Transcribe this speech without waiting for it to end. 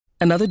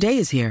Another day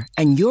is here,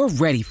 and you're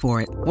ready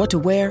for it. What to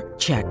wear?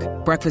 Check.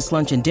 Breakfast,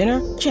 lunch, and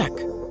dinner? Check.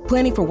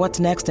 Planning for what's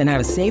next and how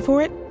to save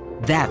for it?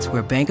 That's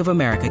where Bank of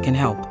America can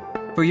help.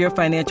 For your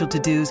financial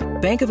to-dos,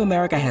 Bank of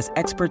America has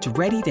experts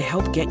ready to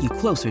help get you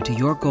closer to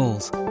your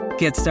goals.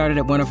 Get started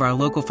at one of our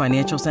local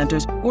financial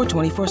centers or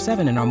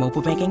 24/7 in our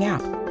mobile banking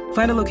app.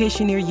 Find a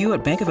location near you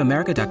at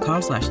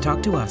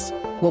bankofamerica.com/talktous.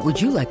 What would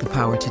you like the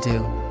power to do?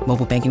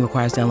 Mobile banking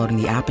requires downloading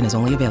the app and is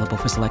only available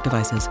for select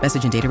devices.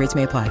 Message and data rates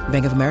may apply.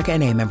 Bank of America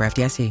N.A., member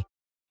FDIC.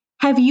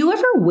 Have you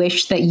ever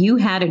wished that you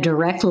had a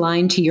direct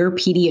line to your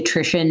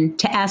pediatrician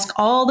to ask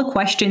all the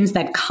questions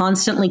that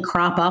constantly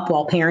crop up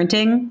while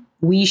parenting?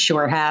 We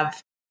sure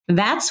have.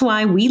 That's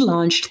why we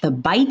launched the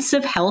Bites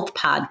of Health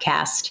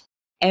podcast.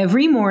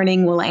 Every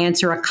morning, we'll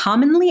answer a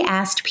commonly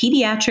asked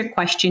pediatric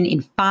question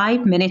in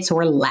 5 minutes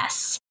or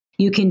less.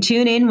 You can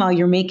tune in while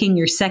you're making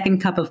your second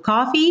cup of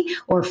coffee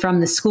or from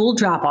the school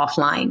drop-off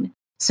line.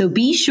 So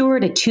be sure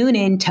to tune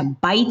in to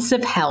Bites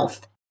of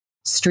Health,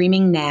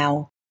 streaming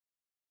now.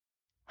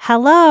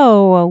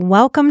 Hello,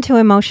 welcome to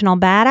Emotional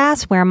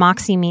Badass, where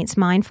Moxie meets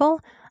Mindful.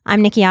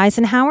 I'm Nikki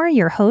Eisenhower,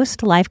 your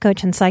host, life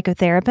coach, and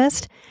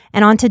psychotherapist.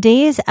 And on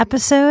today's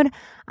episode,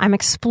 I'm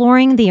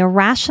exploring the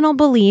irrational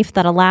belief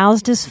that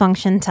allows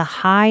dysfunction to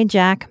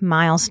hijack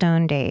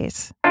milestone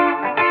days.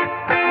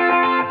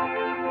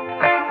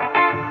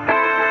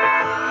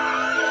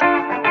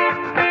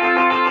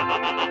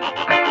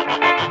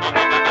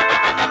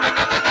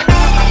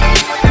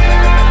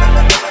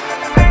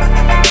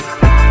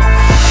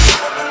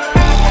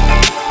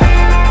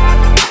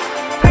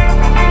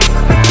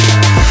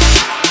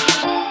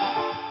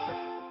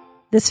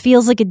 This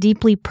feels like a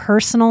deeply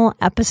personal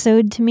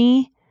episode to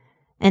me,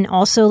 and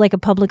also like a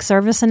public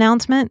service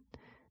announcement.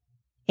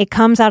 It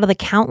comes out of the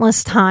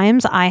countless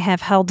times I have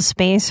held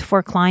space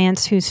for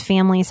clients whose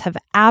families have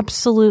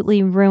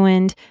absolutely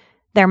ruined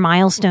their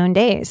milestone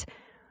days.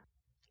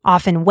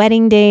 Often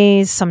wedding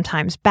days,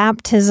 sometimes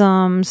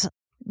baptisms,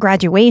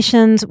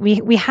 graduations.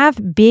 We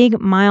have big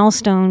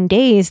milestone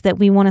days that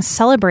we want to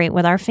celebrate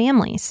with our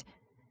families.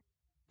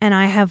 And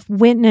I have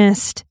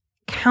witnessed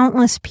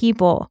countless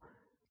people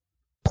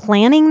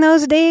planning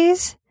those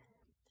days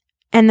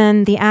and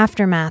then the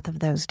aftermath of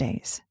those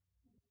days.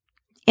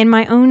 In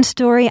my own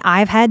story,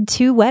 I've had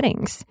 2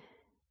 weddings,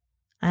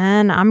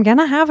 and I'm going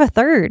to have a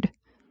third.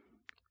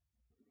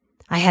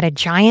 I had a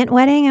giant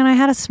wedding and I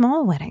had a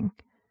small wedding.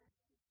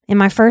 In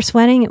my first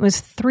wedding, it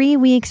was 3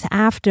 weeks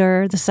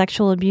after the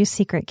sexual abuse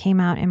secret came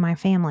out in my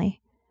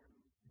family.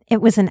 It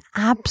was an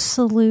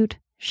absolute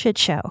shit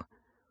show.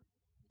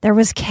 There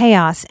was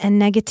chaos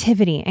and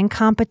negativity and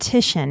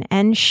competition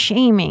and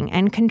shaming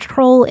and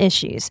control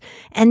issues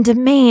and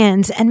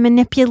demands and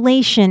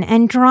manipulation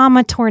and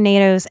drama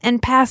tornadoes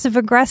and passive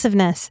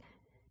aggressiveness.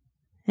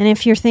 And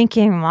if you're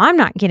thinking, well, I'm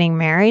not getting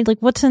married, like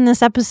what's in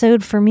this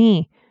episode for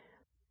me?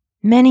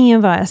 Many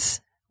of us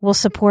will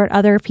support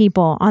other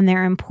people on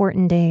their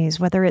important days,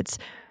 whether it's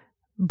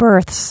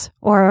births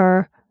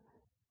or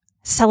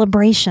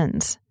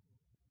celebrations,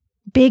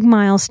 big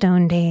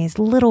milestone days,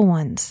 little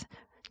ones.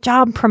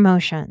 Job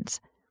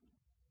promotions.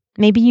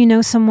 Maybe you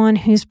know someone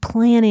who's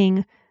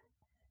planning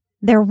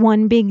their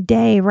one big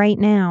day right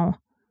now.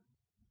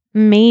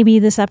 Maybe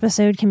this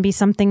episode can be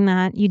something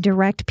that you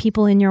direct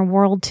people in your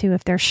world to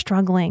if they're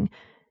struggling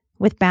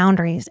with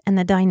boundaries and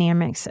the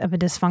dynamics of a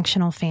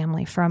dysfunctional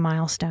family for a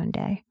milestone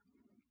day.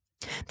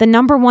 The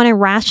number one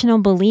irrational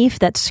belief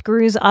that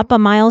screws up a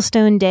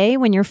milestone day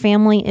when your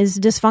family is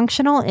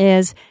dysfunctional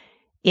is,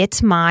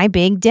 it's my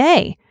big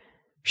day.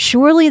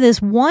 Surely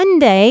this one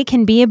day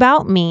can be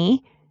about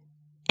me,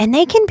 and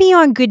they can be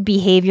on good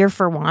behavior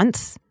for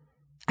once.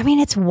 I mean,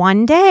 it's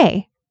one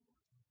day,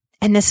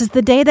 and this is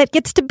the day that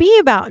gets to be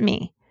about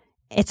me.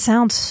 It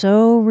sounds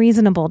so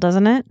reasonable,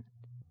 doesn't it?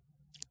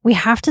 We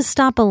have to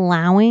stop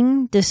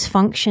allowing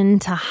dysfunction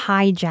to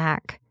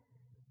hijack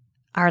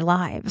our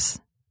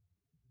lives.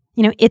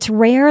 You know, it's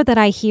rare that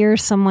I hear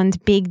someone's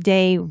big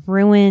day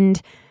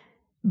ruined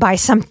by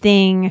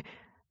something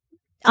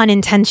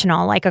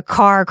unintentional, like a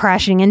car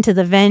crashing into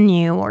the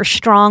venue or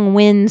strong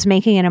winds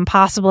making it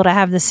impossible to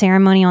have the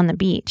ceremony on the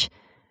beach.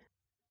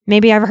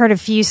 Maybe I've heard a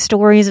few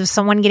stories of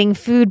someone getting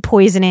food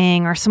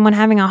poisoning or someone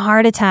having a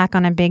heart attack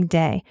on a big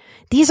day.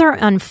 These are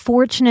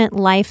unfortunate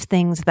life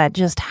things that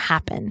just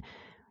happen.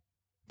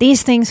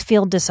 These things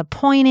feel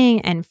disappointing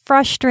and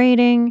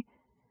frustrating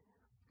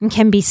and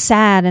can be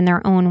sad in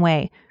their own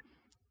way.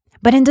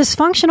 But in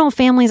dysfunctional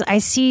families, I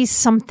see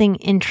something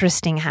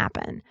interesting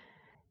happen.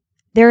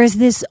 There is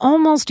this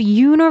almost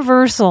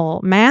universal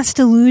mass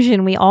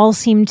delusion we all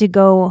seem to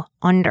go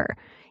under.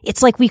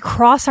 It's like we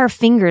cross our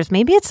fingers.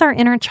 Maybe it's our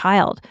inner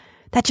child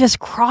that just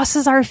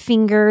crosses our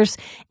fingers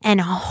and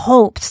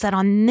hopes that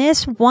on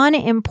this one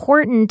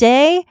important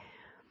day,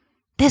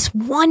 this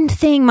one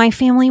thing my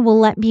family will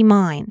let be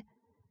mine.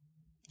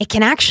 It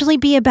can actually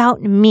be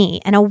about me.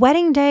 And a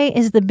wedding day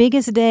is the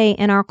biggest day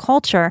in our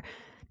culture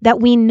that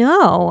we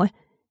know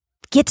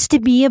gets to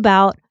be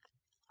about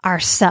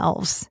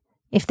ourselves.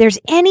 If there's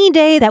any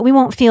day that we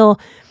won't feel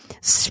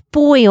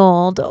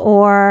spoiled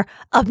or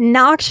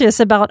obnoxious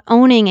about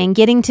owning and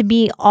getting to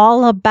be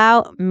all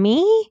about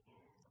me.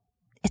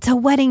 It's a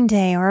wedding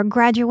day or a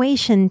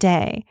graduation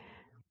day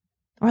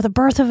or the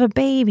birth of a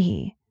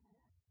baby.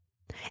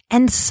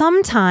 And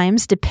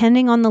sometimes,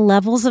 depending on the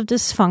levels of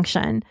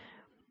dysfunction,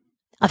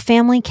 a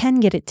family can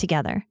get it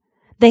together.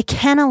 They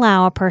can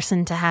allow a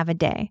person to have a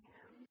day.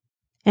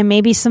 And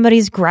maybe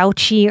somebody's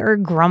grouchy or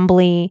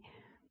grumbly.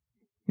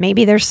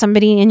 Maybe there's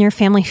somebody in your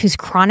family who's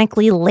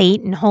chronically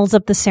late and holds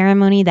up the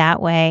ceremony that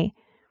way.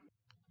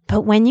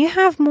 But when you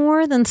have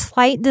more than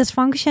slight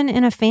dysfunction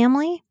in a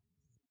family,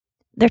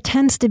 there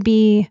tends to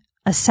be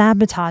a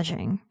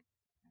sabotaging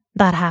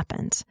that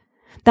happens.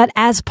 That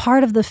as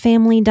part of the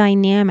family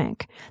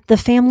dynamic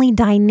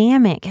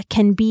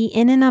can be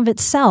in and of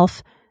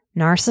itself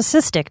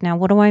narcissistic. Now,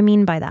 what do I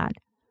mean by that?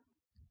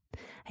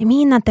 I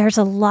mean that there's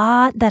a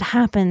lot that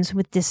happens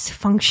with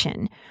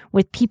dysfunction,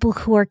 with people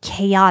who are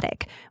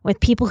chaotic, with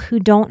people who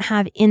don't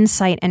have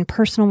insight and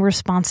personal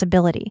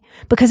responsibility,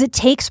 because it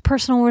takes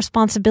personal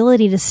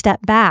responsibility to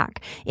step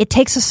back. It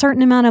takes a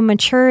certain amount of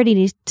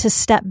maturity to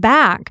step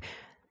back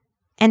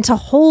and to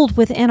hold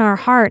within our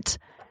hearts,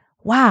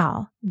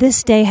 wow,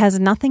 this day has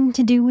nothing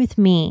to do with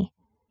me,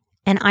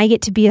 and I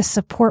get to be a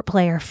support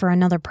player for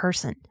another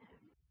person.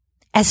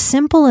 As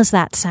simple as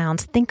that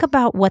sounds, think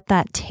about what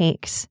that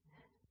takes.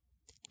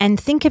 And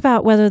think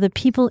about whether the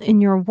people in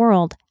your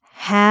world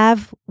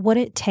have what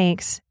it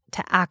takes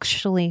to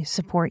actually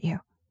support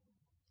you.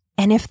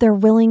 And if they're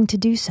willing to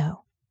do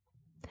so.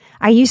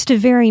 I used to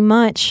very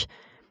much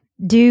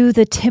do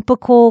the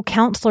typical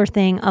counselor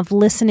thing of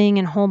listening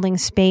and holding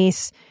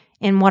space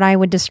in what I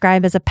would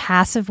describe as a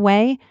passive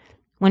way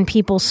when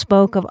people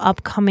spoke of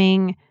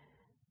upcoming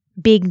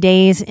big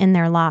days in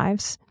their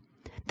lives.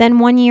 Then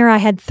one year I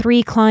had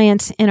 3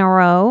 clients in a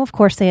row. Of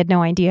course, they had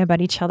no idea about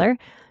each other.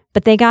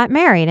 But they got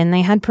married and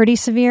they had pretty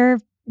severe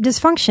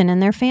dysfunction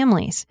in their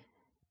families.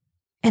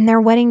 And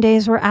their wedding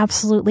days were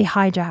absolutely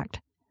hijacked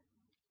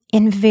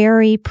in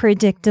very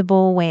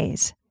predictable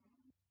ways.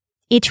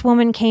 Each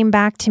woman came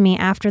back to me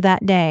after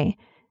that day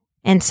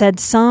and said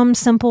some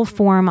simple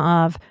form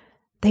of,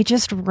 they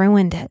just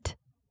ruined it.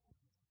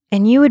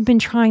 And you had been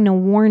trying to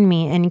warn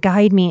me and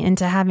guide me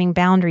into having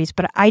boundaries,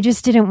 but I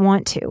just didn't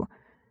want to.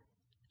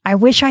 I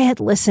wish I had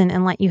listened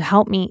and let you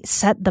help me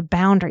set the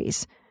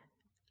boundaries.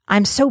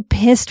 I'm so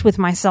pissed with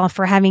myself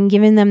for having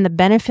given them the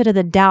benefit of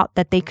the doubt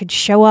that they could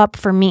show up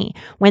for me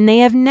when they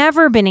have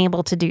never been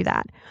able to do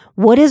that.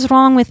 What is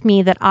wrong with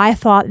me that I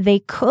thought they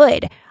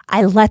could?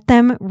 I let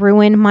them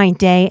ruin my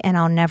day and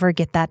I'll never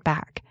get that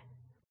back.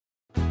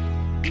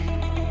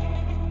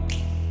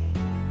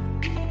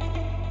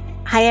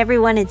 Hi,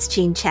 everyone. It's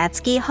Jean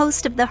Chatzky,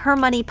 host of the Her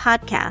Money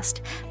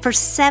podcast. For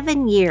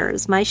 7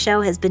 years, my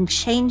show has been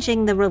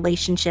changing the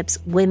relationships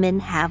women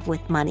have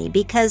with money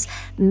because,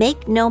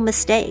 make no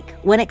mistake,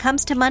 when it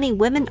comes to money,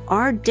 women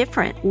are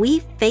different.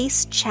 We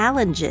face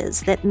challenges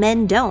that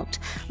men don't.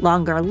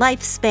 Longer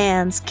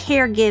lifespans,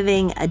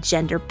 caregiving, a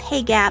gender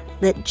pay gap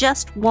that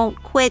just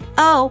won't quit.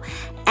 Oh,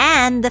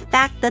 and the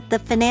fact that the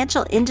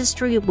financial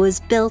industry was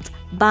built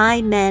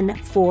by men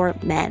for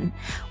men.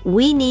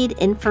 We need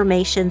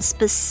information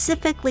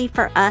specifically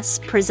for us,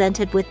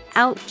 presented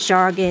without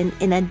jargon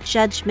in a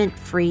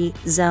judgment-free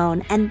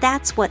zone. And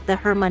that's what the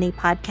Her Money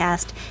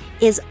podcast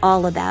is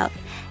all about.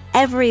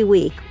 Every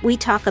week, we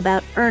talk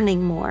about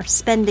earning more,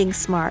 spending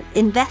smart,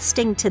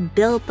 investing to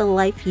build the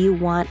life you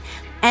want,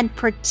 and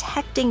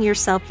protecting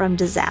yourself from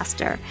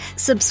disaster.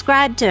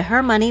 Subscribe to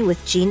Her Money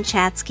with Jean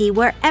Chatzky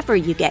wherever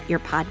you get your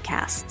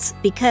podcasts,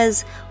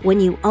 because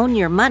when you own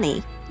your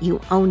money, you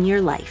own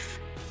your life.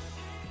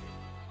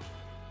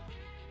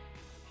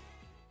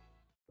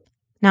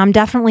 Now, I'm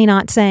definitely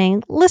not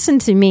saying, listen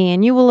to me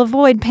and you will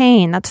avoid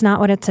pain. That's not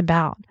what it's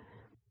about.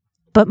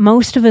 But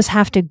most of us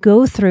have to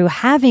go through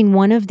having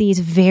one of these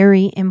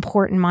very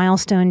important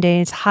milestone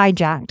days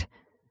hijacked,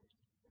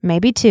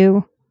 maybe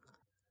 2,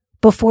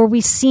 before we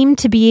seem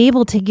to be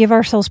able to give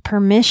ourselves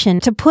permission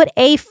to put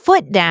a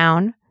foot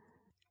down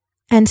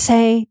and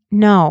say,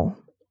 no,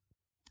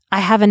 I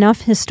have enough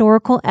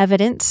historical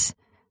evidence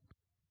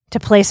to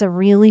place a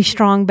really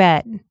strong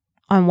bet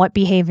on what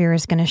behavior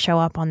is going to show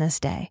up on this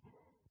day.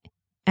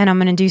 And I'm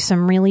going to do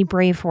some really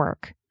brave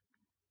work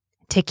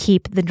to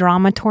keep the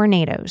drama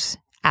tornadoes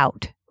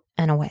out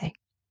and away.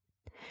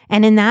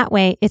 And in that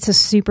way, it's a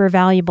super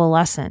valuable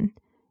lesson.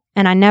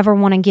 And I never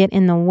want to get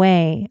in the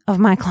way of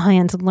my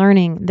clients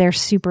learning their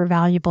super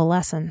valuable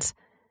lessons.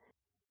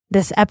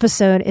 This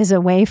episode is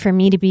a way for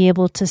me to be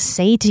able to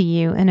say to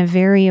you in a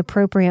very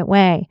appropriate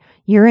way,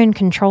 you're in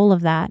control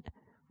of that.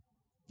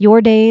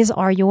 Your days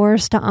are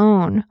yours to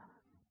own.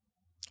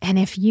 And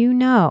if you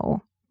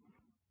know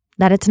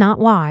that it's not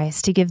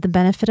wise to give the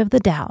benefit of the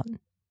doubt,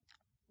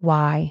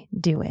 why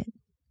do it?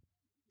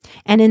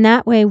 And in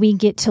that way, we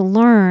get to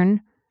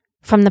learn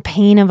from the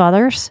pain of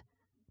others.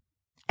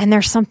 And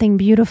there's something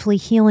beautifully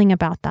healing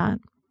about that.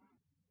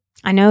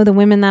 I know the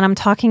women that I'm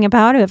talking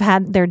about who have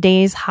had their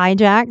days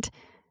hijacked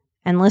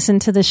and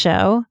listened to the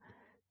show.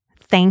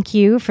 Thank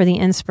you for the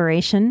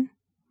inspiration.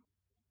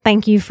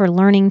 Thank you for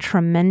learning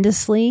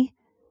tremendously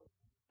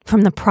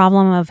from the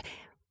problem of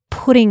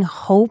putting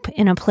hope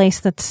in a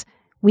place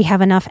we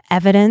have enough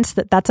evidence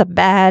that that's a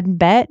bad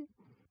bet.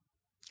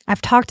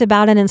 I've talked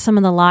about it in some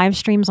of the live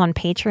streams on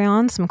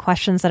Patreon, some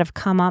questions that have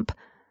come up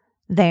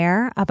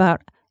there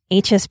about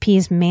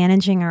HSPs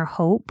managing our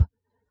hope.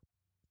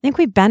 I think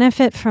we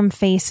benefit from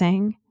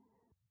facing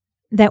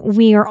that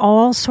we are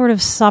all sort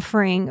of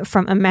suffering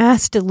from a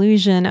mass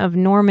delusion of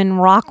Norman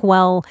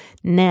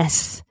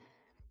Rockwell-ness,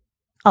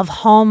 of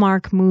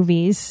Hallmark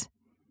movies.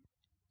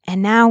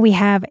 And now we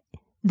have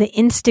the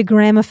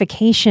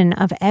Instagramification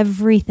of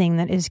everything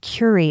that is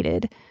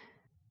curated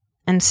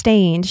and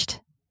staged.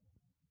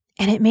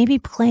 And it may be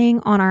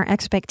playing on our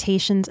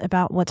expectations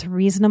about what's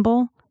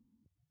reasonable.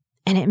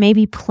 And it may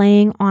be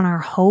playing on our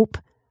hope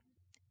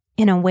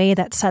in a way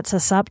that sets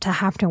us up to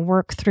have to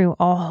work through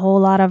a whole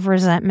lot of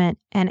resentment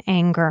and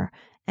anger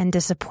and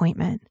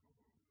disappointment.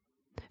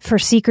 For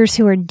seekers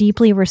who are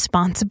deeply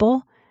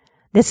responsible,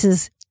 this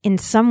is in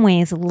some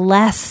ways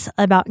less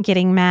about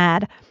getting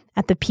mad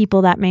at the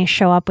people that may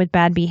show up with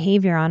bad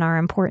behavior on our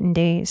important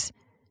days,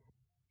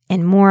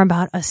 and more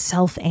about a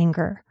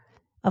self-anger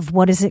of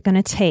what is it going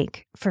to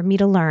take for me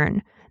to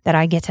learn that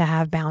I get to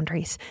have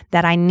boundaries,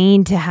 that I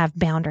need to have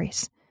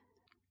boundaries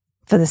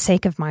for the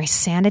sake of my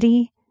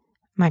sanity,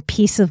 my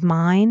peace of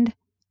mind,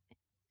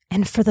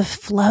 and for the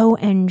flow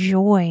and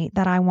joy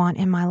that I want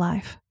in my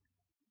life.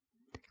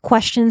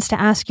 Questions to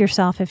ask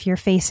yourself if you're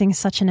facing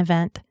such an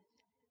event.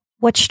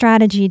 What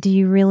strategy do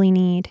you really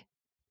need?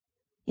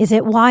 Is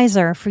it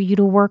wiser for you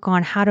to work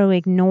on how to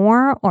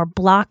ignore or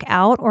block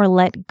out or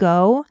let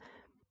go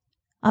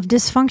of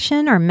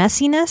dysfunction or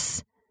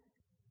messiness?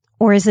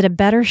 Or is it a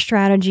better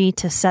strategy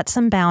to set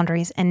some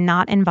boundaries and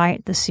not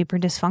invite the super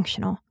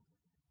dysfunctional?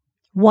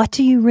 What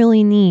do you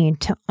really need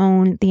to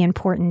own the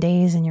important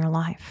days in your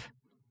life?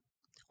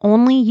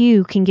 Only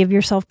you can give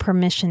yourself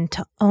permission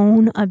to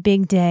own a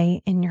big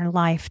day in your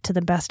life to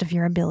the best of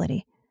your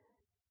ability.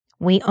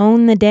 We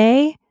own the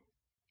day,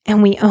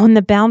 and we own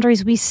the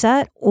boundaries we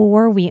set,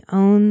 or we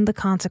own the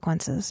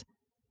consequences.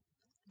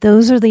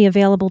 Those are the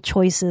available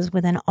choices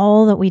within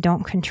all that we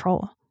don't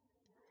control.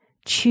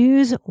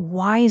 Choose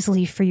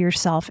wisely for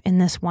yourself in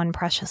this one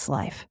precious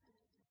life.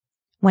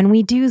 When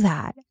we do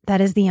that,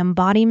 that is the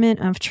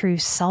embodiment of true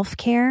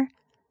self-care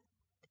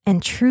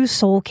and true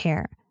soul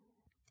care.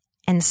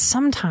 And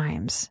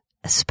sometimes,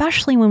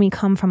 especially when we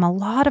come from a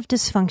lot of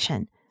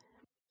dysfunction,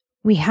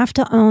 we have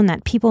to own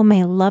that people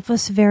may love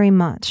us very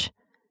much,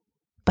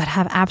 but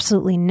have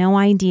absolutely no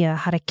idea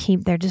how to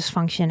keep their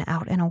dysfunction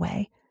out and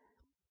away.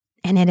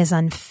 And it is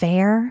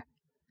unfair,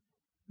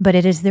 but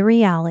it is the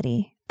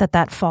reality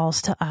that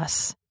falls to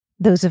us,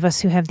 those of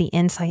us who have the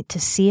insight to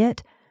see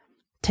it,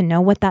 to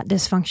know what that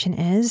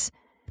dysfunction is,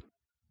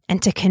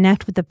 and to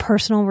connect with the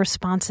personal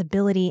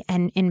responsibility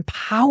and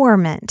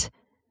empowerment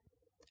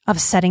of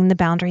setting the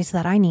boundaries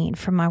that I need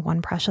for my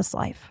one precious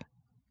life.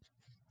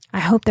 I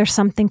hope there's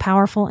something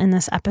powerful in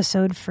this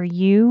episode for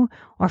you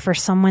or for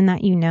someone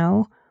that you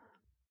know.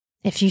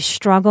 If you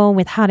struggle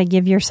with how to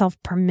give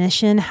yourself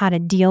permission, how to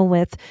deal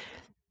with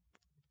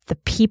the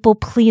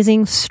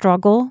people-pleasing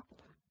struggle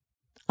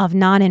of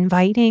not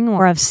inviting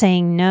or of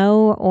saying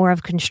no or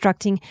of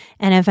constructing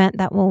an event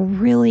that will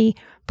really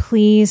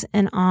please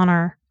and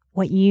honor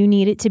what you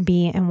need it to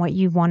be and what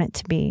you want it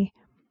to be,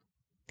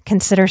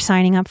 consider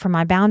signing up for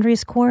my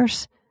Boundaries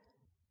course.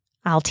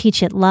 I'll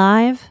teach it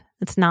live.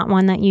 It's not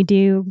one that you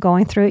do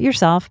going through it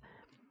yourself,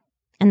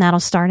 and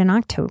that'll start in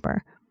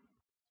October.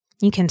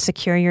 You can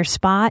secure your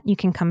spot. You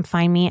can come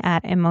find me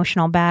at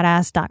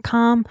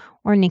emotionalbadass.com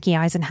or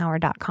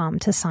nikkieisenhower.com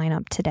to sign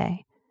up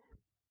today.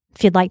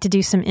 If you'd like to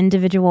do some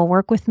individual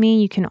work with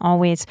me, you can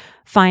always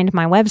find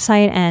my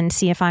website and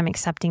see if I'm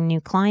accepting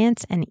new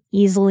clients and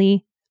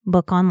easily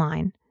book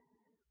online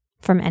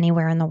from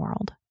anywhere in the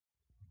world.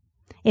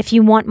 If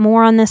you want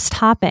more on this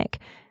topic,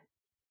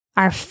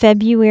 our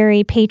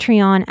February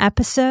Patreon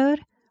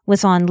episode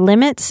was on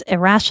limits,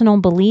 irrational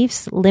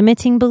beliefs,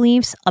 limiting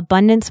beliefs,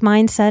 abundance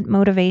mindset,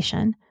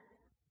 motivation.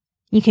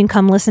 You can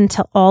come listen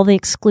to all the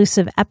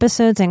exclusive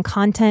episodes and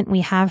content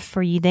we have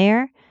for you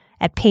there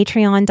at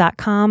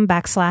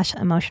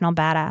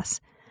patreon.com/emotionalbadass.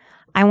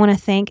 I want to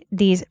thank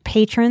these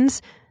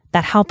patrons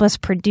that help us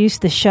produce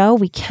the show.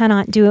 We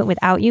cannot do it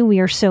without you. We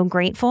are so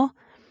grateful.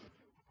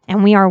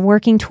 And we are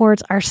working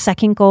towards our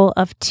second goal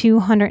of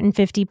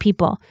 250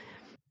 people.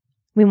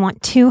 We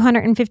want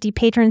 250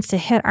 patrons to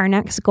hit our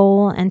next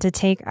goal and to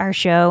take our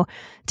show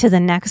to the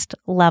next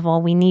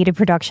level. We need a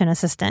production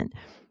assistant.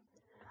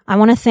 I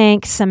want to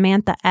thank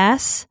Samantha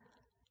S.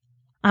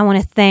 I want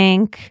to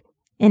thank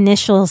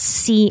Initial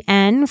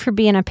CN for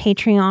being a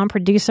Patreon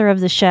producer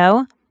of the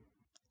show.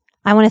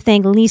 I want to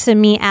thank Lisa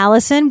Me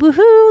Allison,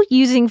 woohoo,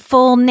 using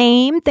full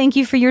name. Thank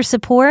you for your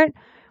support.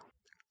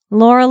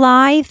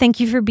 Lorelei, thank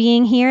you for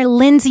being here.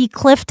 Lindsay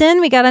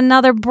Clifton, we got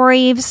another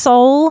brave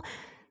soul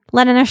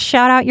letting us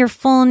shout out your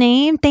full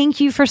name. Thank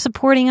you for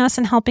supporting us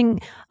and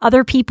helping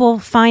other people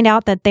find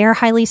out that they're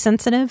highly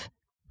sensitive.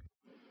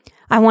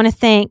 I want to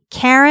thank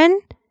Karen.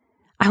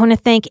 I want to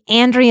thank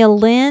Andrea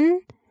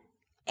Lynn,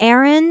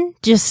 Erin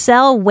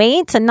Giselle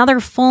Waits, another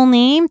full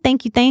name.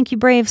 Thank you,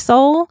 brave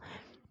soul.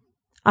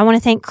 I want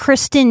to thank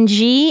Kristen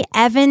G,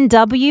 Evan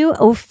W,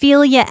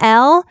 Ophelia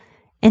L,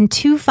 and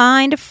To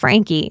Find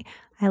Frankie.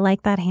 I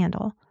like that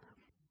handle.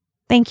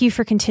 Thank you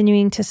for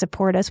continuing to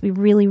support us. We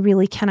really,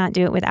 really cannot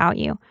do it without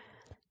you.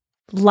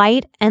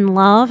 Light and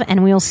love,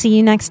 and we'll see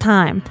you next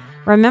time.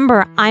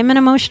 Remember, I'm an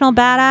emotional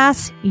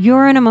badass,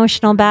 you're an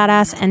emotional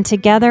badass, and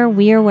together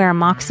we are where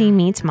Moxie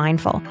meets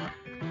mindful.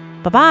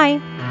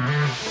 Bye-bye.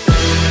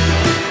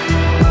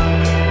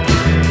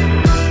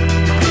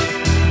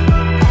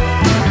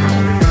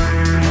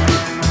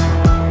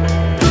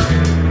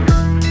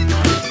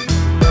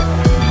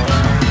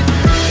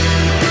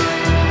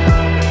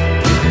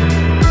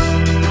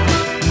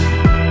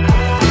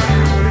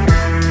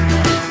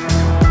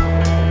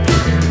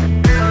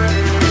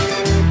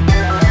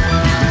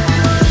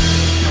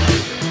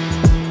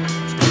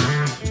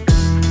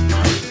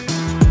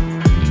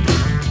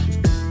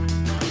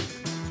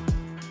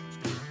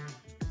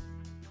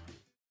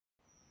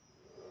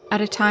 At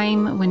a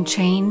time when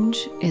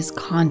change is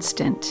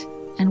constant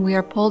and we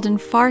are pulled in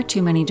far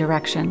too many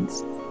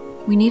directions,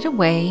 we need a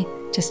way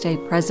to stay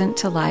present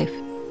to life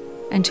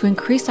and to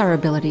increase our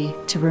ability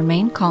to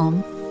remain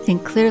calm,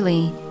 think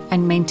clearly,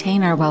 and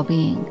maintain our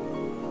well-being.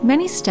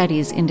 Many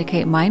studies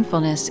indicate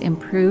mindfulness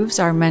improves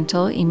our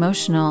mental,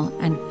 emotional,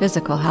 and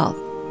physical health.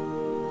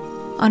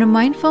 On A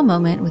Mindful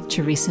Moment with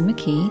Teresa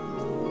McKee,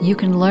 you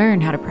can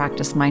learn how to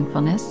practice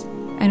mindfulness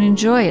and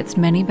enjoy its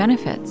many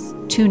benefits.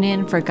 Tune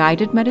in for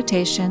guided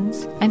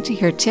meditations and to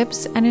hear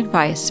tips and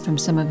advice from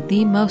some of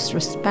the most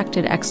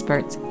respected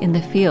experts in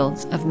the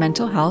fields of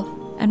mental health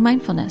and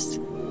mindfulness.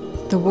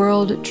 The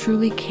world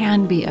truly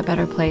can be a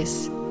better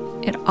place.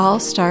 It all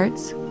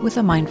starts with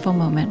a mindful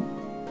moment.